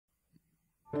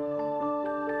Hello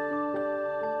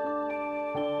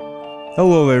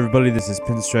everybody, this is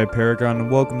PinstripeParagon and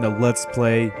welcome to Let's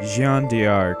Play Jeanne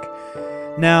D'Arc.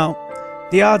 Now,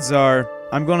 the odds are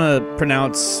I'm gonna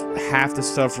pronounce half the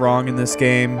stuff wrong in this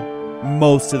game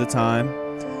most of the time,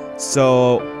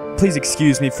 so please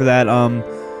excuse me for that.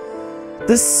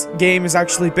 This game is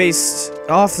actually based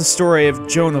off the story of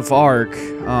Joan of Arc,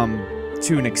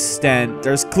 to an extent.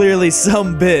 There's clearly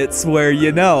some bits where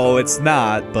you know it's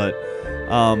not, but,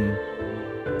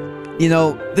 you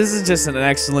know, this is just an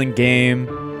excellent game,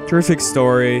 terrific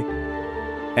story,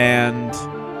 and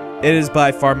it is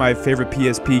by far my favorite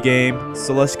PSP game,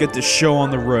 so let's get the show on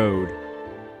the road.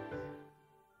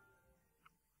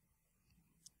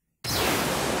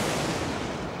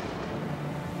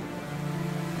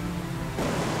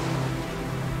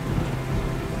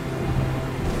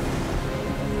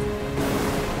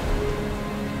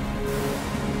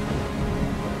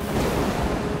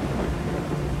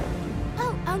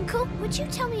 Would you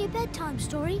tell me a bedtime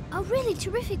story? A really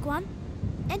terrific one.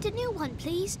 And a new one,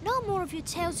 please. No more of your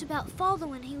tales about father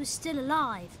when he was still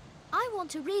alive. I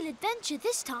want a real adventure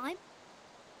this time.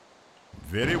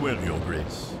 Very well, Your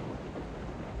Grace.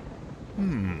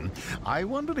 I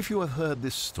wonder if you have heard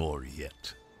this story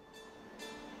yet.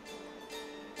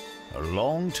 A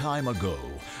long time ago,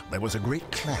 there was a great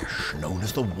clash known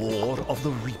as the War of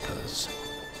the Reapers.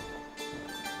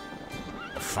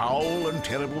 A foul and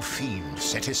terrible fiend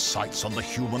set his sights on the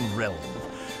human realm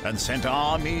and sent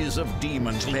armies of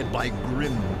demons led by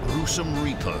grim, gruesome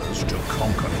reapers to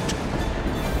conquer it.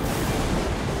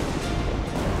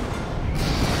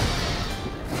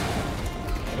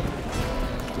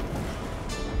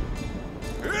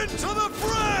 Into the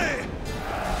fray!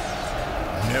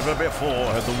 Never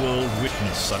before had the world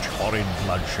witnessed such horrid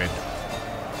bloodshed.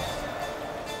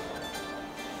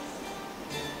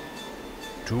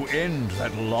 To end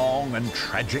that long and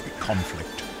tragic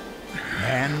conflict,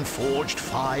 man forged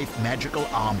 5 magical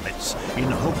armlets in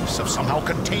hopes of somehow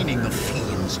containing the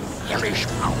fiend's hellish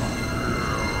power.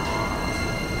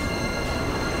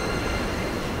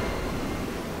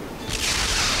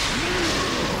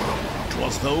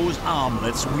 Twas those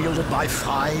armlets wielded by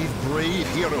 5 brave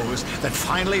heroes that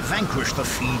finally vanquished the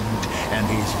fiend and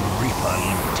his Reaper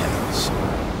lieutenants.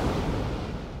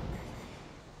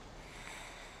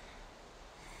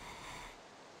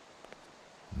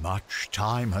 Much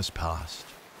time has passed.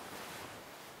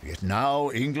 Yet now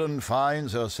England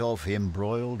finds herself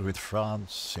embroiled with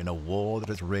France in a war that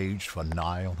has raged for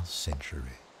nigh on a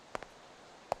century.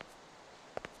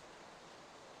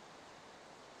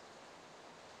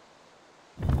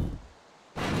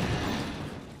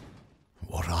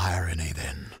 What irony,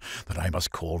 then, that I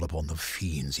must call upon the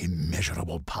fiend's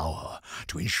immeasurable power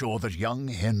to ensure that young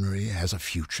Henry has a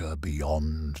future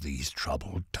beyond these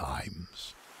troubled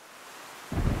times.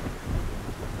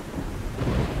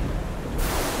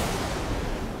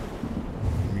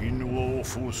 Minuo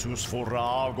fusus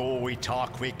forago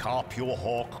itaque capio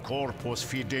hoc corpus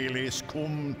fidelis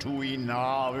cum tui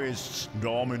navis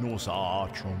dominus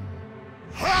archum.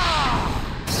 Ha!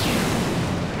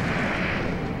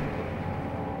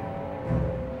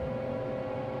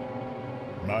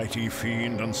 Mighty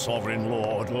fiend and sovereign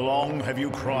lord, long have you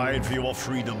cried for your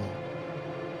freedom.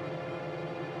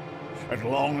 At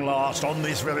long last, on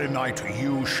this very night,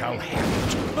 you shall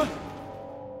have it.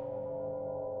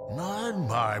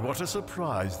 My, what a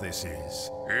surprise this is.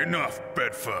 Enough,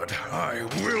 Bedford. I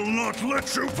will not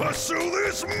let you pursue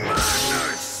this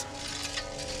madness!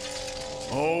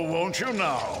 Oh, won't you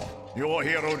now? Your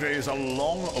hero days are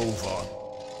long over.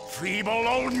 Feeble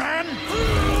old man?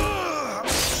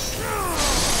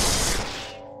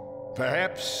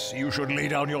 Perhaps you should lay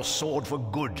down your sword for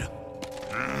good.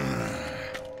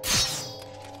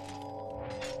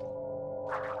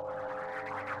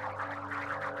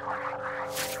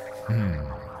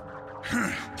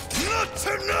 Not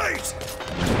tonight!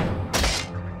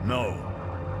 No,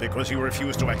 because you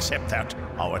refuse to accept that.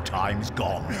 Our time's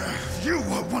gone. You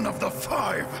were one of the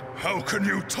 5. How can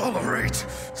you tolerate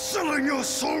selling your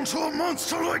soul to a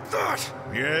monster like that?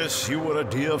 Yes, you were a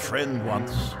dear friend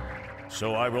once,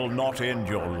 so I will not end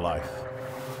your life.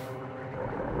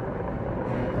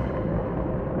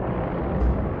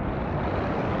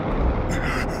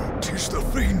 'Tis the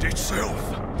fiend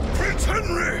itself! Prince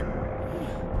Henry!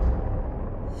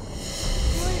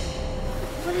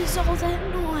 What is all that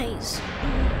noise?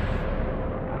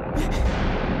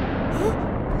 Huh?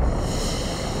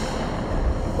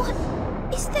 What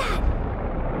is that?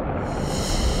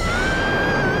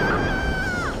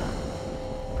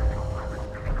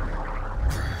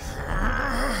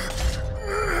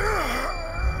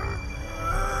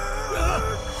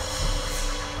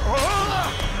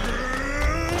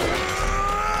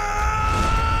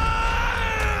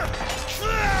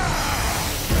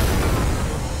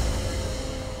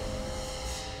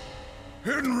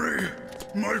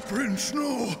 Prince,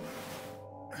 no.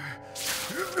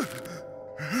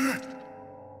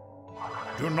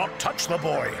 Do not touch the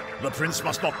boy. The prince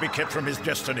must not be kept from his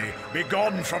destiny. Be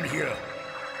gone from here.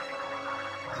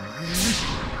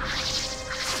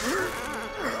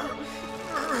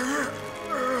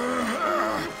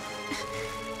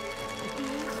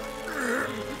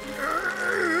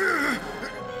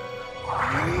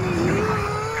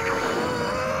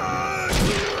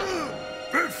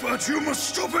 But you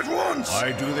must stop at once!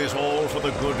 I do this all for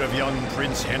the good of young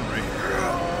Prince Henry.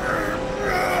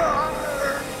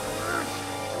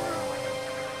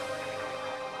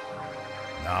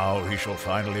 Now he shall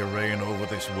finally reign over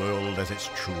this world as its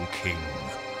true king,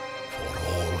 for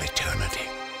all eternity.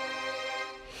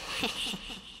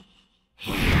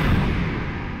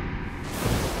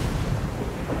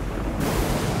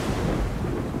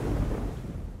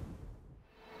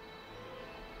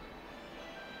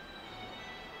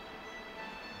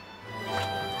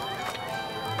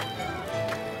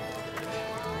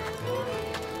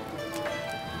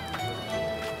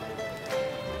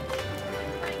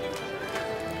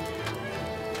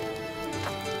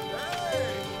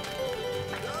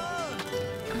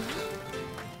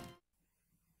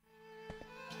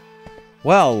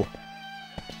 Well,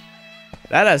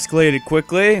 that escalated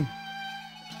quickly.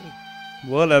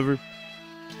 Whatever.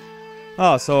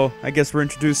 Oh, so I guess we're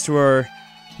introduced to our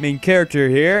main character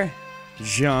here,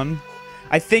 Jeanne.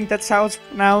 I think that's how it's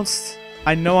pronounced.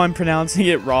 I know I'm pronouncing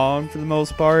it wrong for the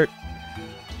most part.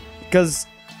 Because,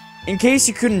 in case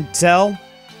you couldn't tell,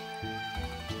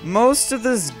 most of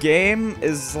this game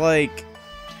is like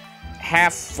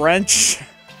half French.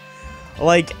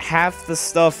 Like half the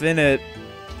stuff in it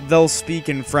they'll speak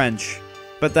in French,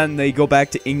 but then they go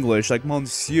back to English, like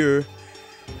Monsieur,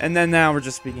 and then now we're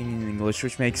just speaking in English,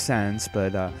 which makes sense.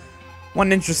 But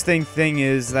one interesting thing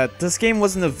is that this game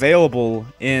wasn't available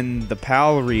in the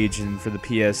PAL region for the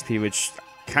PSP, which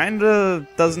kinda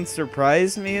doesn't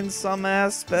surprise me in some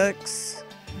aspects,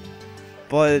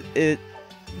 but it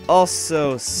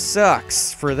also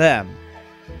sucks for them,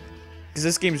 because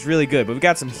this game's really good. But we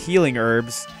got some healing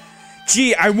herbs.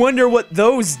 Gee, I wonder what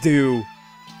those do.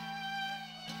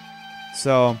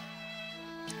 So,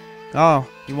 oh,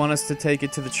 you want us to take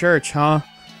it to the church, huh?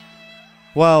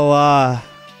 Well,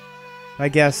 I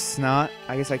guess not.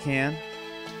 I guess I can.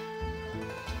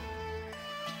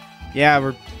 Yeah,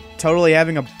 we're totally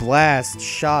having a blast.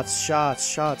 Shots, shots,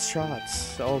 shots,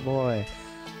 shots. Oh boy.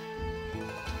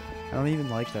 I don't even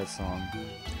like that song.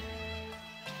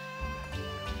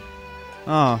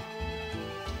 Oh.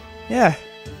 Yeah,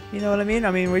 you know what I mean?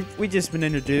 I mean, we just been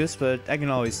introduced, but I can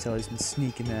always tell he's been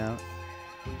sneaking out.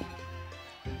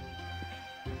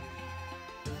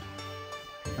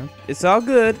 It's all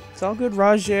good. It's all good.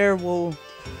 Roger will,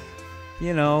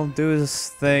 you know, do his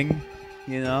thing,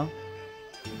 you know?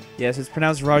 Yes, it's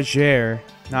pronounced Roger,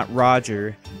 not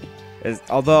Roger.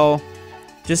 Although,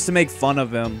 just to make fun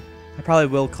of him, I probably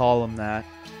will call him that.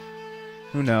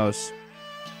 Who knows?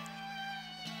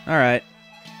 Alright.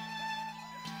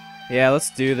 Yeah,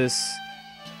 let's do this.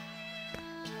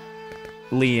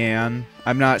 Leanne.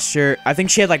 I'm not sure. I think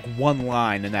she had like one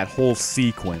line in that whole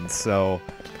sequence, so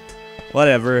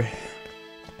whatever.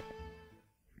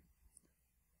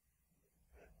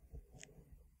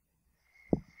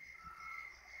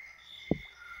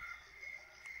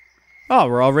 Oh,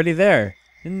 we're already there.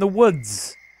 In the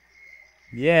woods.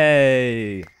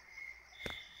 Yay.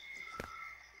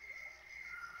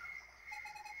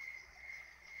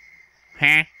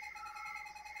 Huh?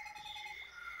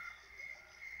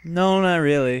 No, not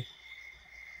really.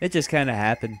 It just kind of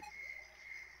happened.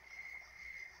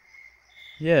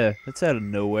 Yeah, it's out of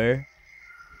nowhere.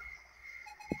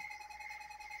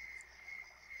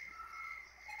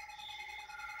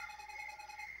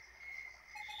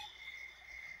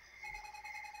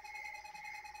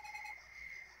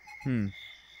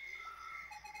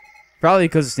 Probably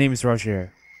because his name is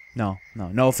Roger. No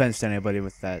offense to anybody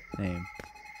with that name.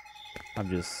 I'm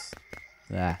just...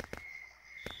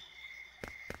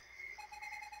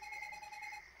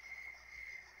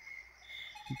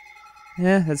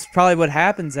 Yeah, that's probably what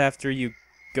happens after you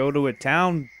go to a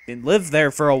town and live there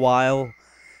for a while.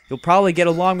 You'll probably get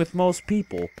along with most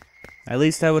people. At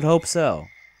least I would hope so.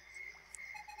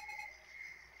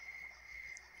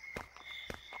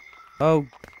 Oh,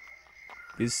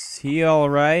 is he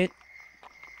alright?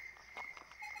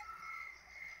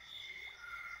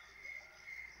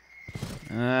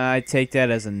 I take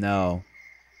that as a no.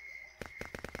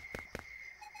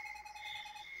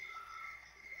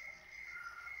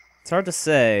 It's hard to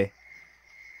say.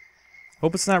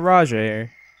 Hope it's not Roger.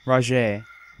 Roger.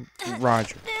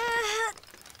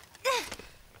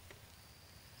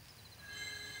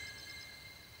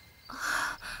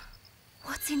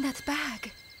 What's in that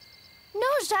bag? No,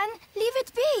 Jeanne, leave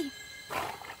it be.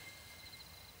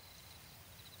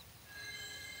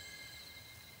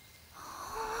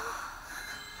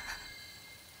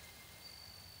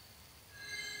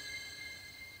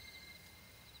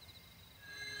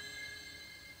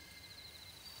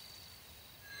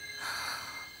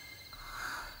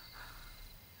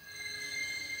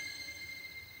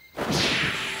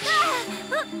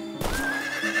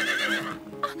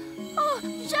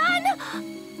 Jeanne!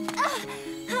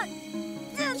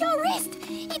 Your wrist!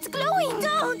 It's glowing!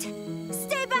 Don't!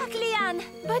 Stay back, Leanne!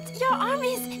 But your arm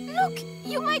is... Look!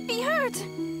 You might be hurt!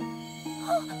 An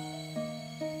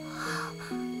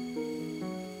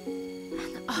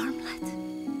armlet.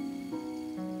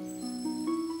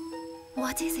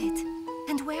 What is it?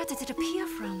 And where did it appear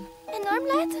from? An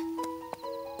armlet?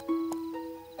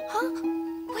 Huh?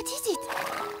 What is it?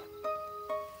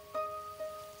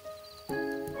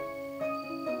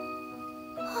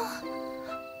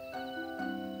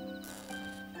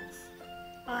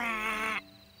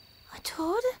 A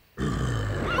toad?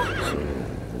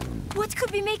 What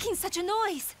could be making such a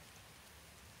noise?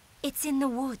 It's in the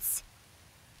woods.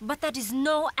 But that is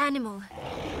no animal.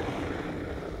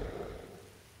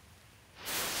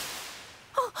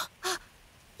 Oh,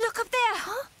 look up there!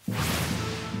 Huh?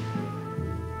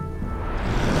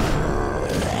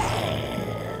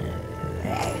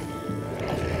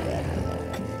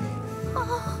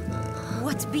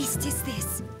 What beast is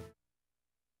this?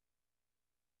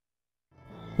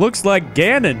 Looks like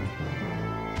Ganon.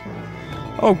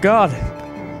 Oh god.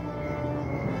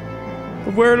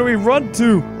 Where do we run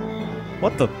to?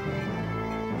 What the?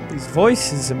 These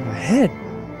voices in my head.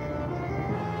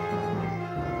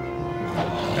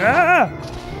 Ah!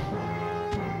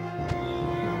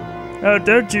 Oh,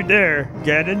 don't you dare,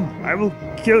 Ganon. I will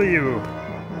kill you.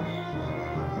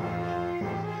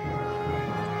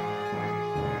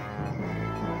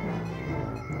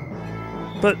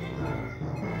 But...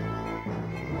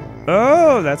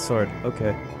 Oh, that sword.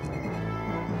 Okay.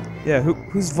 Yeah,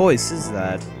 whose voice is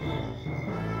that?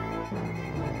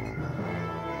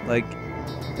 Like,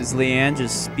 is Leanne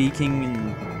just speaking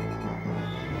in...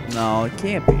 No, it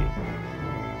can't be.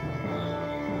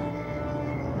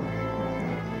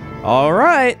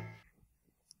 Alright!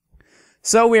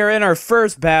 So we are in our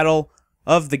first battle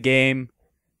of the game.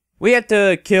 We have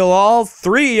to kill all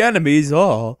 3 enemies,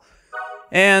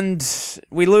 and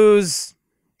we lose...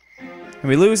 And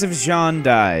we lose if Jeanne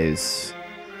dies,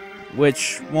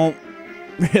 which won't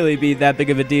really be that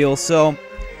big of a deal. So,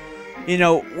 you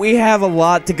know, we have a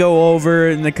lot to go over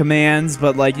in the commands,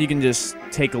 but like you can just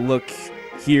take a look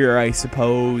here, I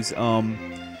suppose.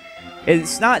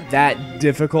 It's not that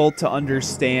difficult to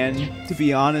understand, to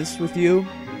be honest with you.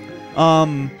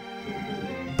 Yeah,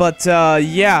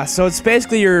 so it's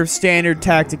basically your standard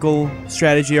tactical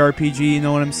strategy RPG, you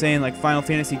know what I'm saying? Like Final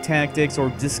Fantasy Tactics or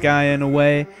Disgaea in a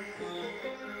way.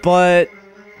 But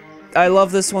I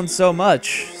love this one so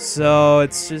much, so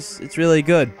it's really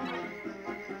good.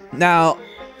 Now,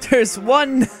 there's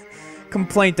one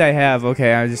complaint I have.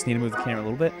 Okay, I just need to move the camera a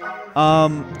little bit.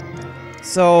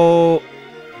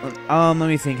 Let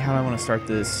me think how I want to start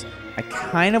this. I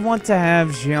kind of want to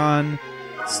have Jeanne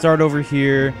start over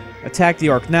here, attack the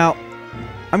Arc. Now,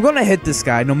 I'm going to hit this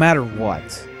guy no matter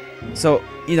what. So,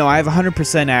 you know, I have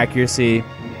 100% accuracy.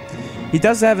 He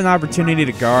does have an opportunity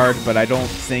to guard, but I don't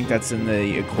think that's in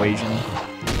the equation.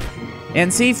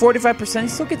 And see, 45%, he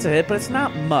still gets a hit, but it's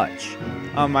not much.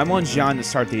 I want Jeanne to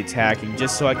start the attacking,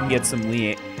 just so I can get some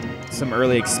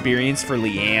early experience for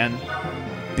Leanne.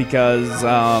 Because,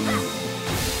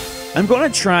 I'm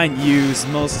going to try and use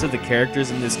most of the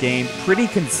characters in this game pretty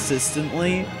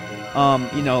consistently.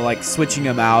 You know, like switching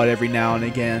them out every now and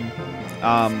again.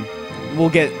 We'll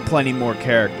get plenty more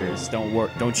characters,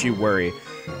 don't you worry.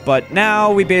 But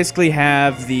now we basically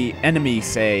have the enemy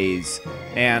phase,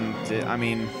 and I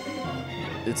mean,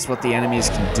 it's what the enemies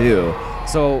can do.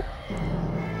 So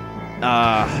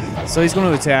he's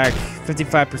going to attack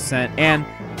 55%, and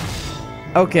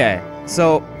okay,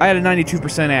 so I had a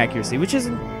 92% accuracy, which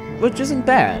isn't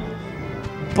bad.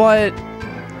 But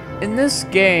in this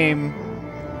game,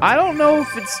 I don't know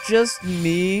if it's just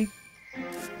me,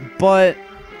 but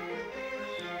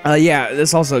yeah,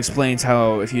 this also explains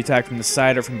how if you attack from the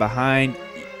side or from behind,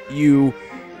 you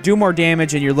do more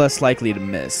damage and you're less likely to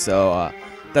miss. So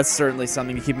that's certainly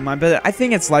something to keep in mind. But I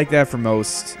think it's like that for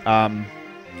most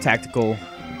tactical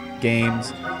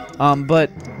games.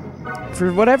 But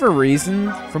for whatever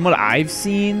reason, from what I've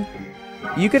seen,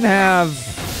 you can have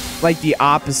like the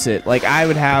opposite. Like I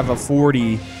would have a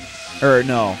 40, or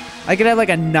no, I could have like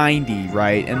a 90,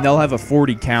 right? And they'll have a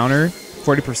 40 counter,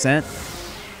 40%.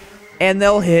 and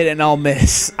they'll hit and I'll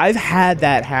miss. I've had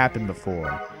that happen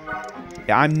before.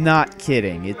 Yeah, I'm not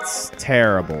kidding. It's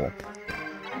terrible.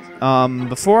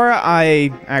 Before I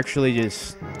actually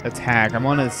just attack, I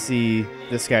want to see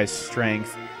this guy's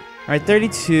strength. Alright,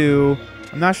 32.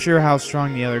 I'm not sure how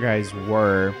strong the other guys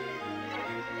were.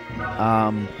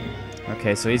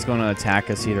 Okay, so he's going to attack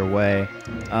us either way.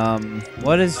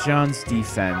 What is Jeanne's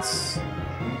defense?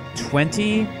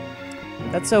 20?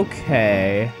 That's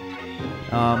okay.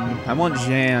 I want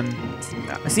Jeanne.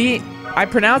 See, I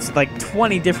pronounced it like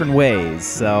 20 different ways,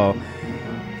 so...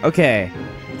 Okay,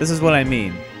 this is what I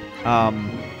mean.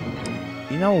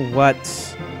 You know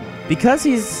what? Because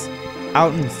he's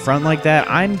out in front like that,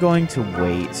 I'm going to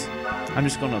wait. I'm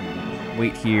just going to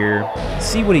wait here,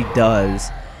 see what he does.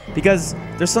 Because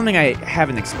there's something I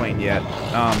haven't explained yet.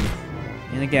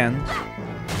 And again,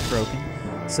 it's broken.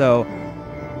 So,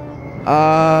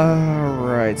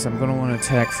 alright, so I'm going to want to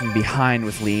attack from behind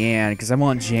with Leanne, because I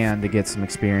want Jeanne to get some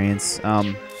experience.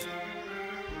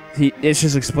 It's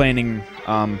just explaining,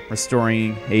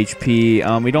 restoring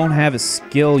HP. We don't have a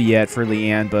skill yet for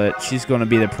Leanne, but she's going to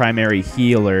be the primary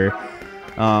healer,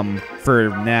 for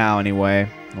now anyway.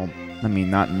 Well, I mean,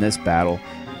 not in this battle.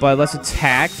 But let's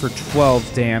attack for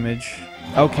 12 damage.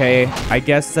 Okay, I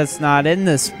guess that's not in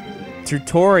this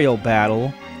tutorial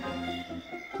battle.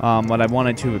 What I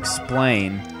wanted to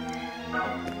explain.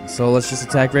 So let's just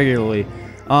attack regularly.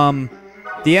 The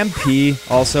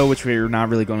MP also, which we're not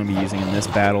really going to be using in this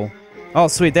battle. Oh,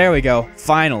 sweet, there we go.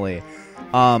 Finally.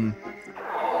 The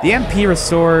MP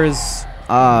restores,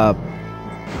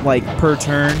 like, per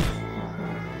turn.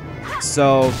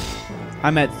 So,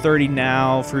 I'm at 30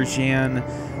 now for Jeanne.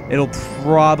 It'll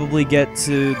probably get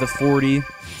to the 40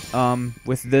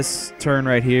 with this turn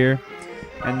right here.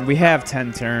 And we have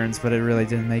 10 turns, but it really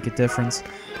didn't make a difference.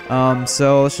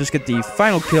 So let's just get the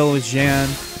final kill with Jeanne.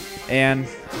 And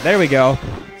there we go.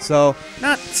 So,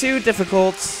 not too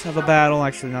difficult of a battle.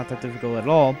 Actually, not that difficult at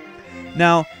all.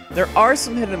 Now, there are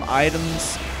some hidden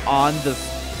items on the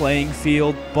playing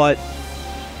field, but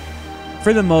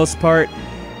for the most part,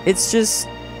 it's just,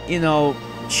 you know,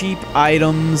 cheap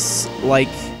items like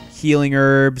healing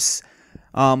herbs,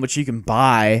 which you can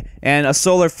buy, and a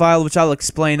solar file, which I'll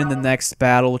explain in the next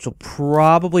battle, which will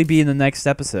probably be in the next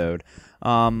episode.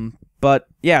 But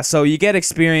yeah, so you get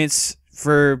experience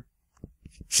for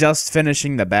just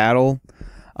finishing the battle.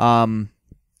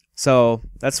 So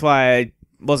that's why I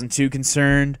wasn't too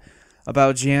concerned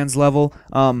about Jeanne's level.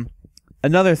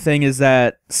 Another thing is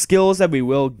that skills that we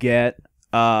will get,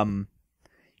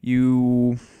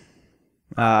 you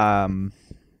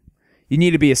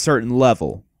need to be a certain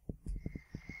level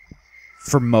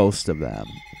for most of them.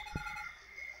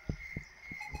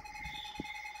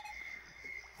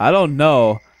 I don't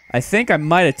know. I think I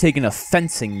might have taken a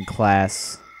fencing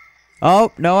class.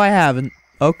 Oh, no, I haven't.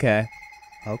 Okay.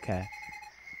 Okay.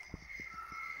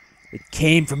 It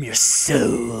came from your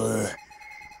soul.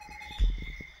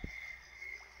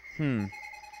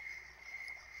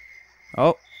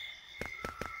 Oh.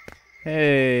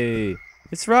 Hey.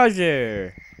 It's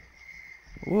Roger.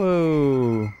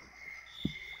 Whoa.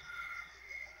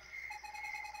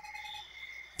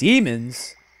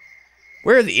 Demons?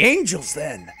 Where are the angels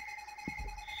then?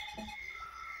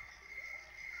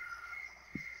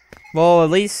 Well, at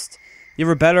least you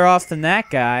were better off than that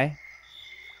guy.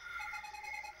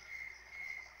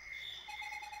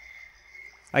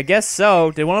 I guess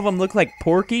so. Did one of them look like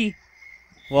Porky?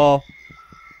 Well,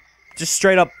 just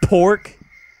straight up pork.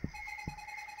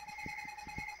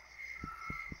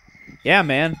 Yeah,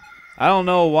 man. I don't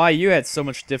know why you had so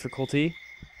much difficulty.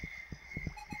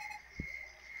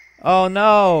 Oh,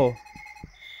 no.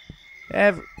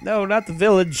 No, not the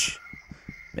village.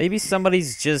 Maybe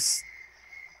somebody's just,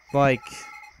 like,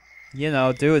 you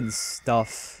know, doing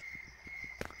stuff.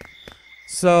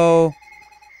 So,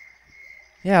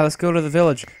 yeah, let's go to the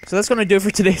village. So that's going to do it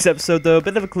for today's episode, though. A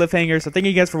bit of a cliffhanger, so thank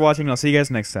you guys for watching, and I'll see you guys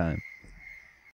next time.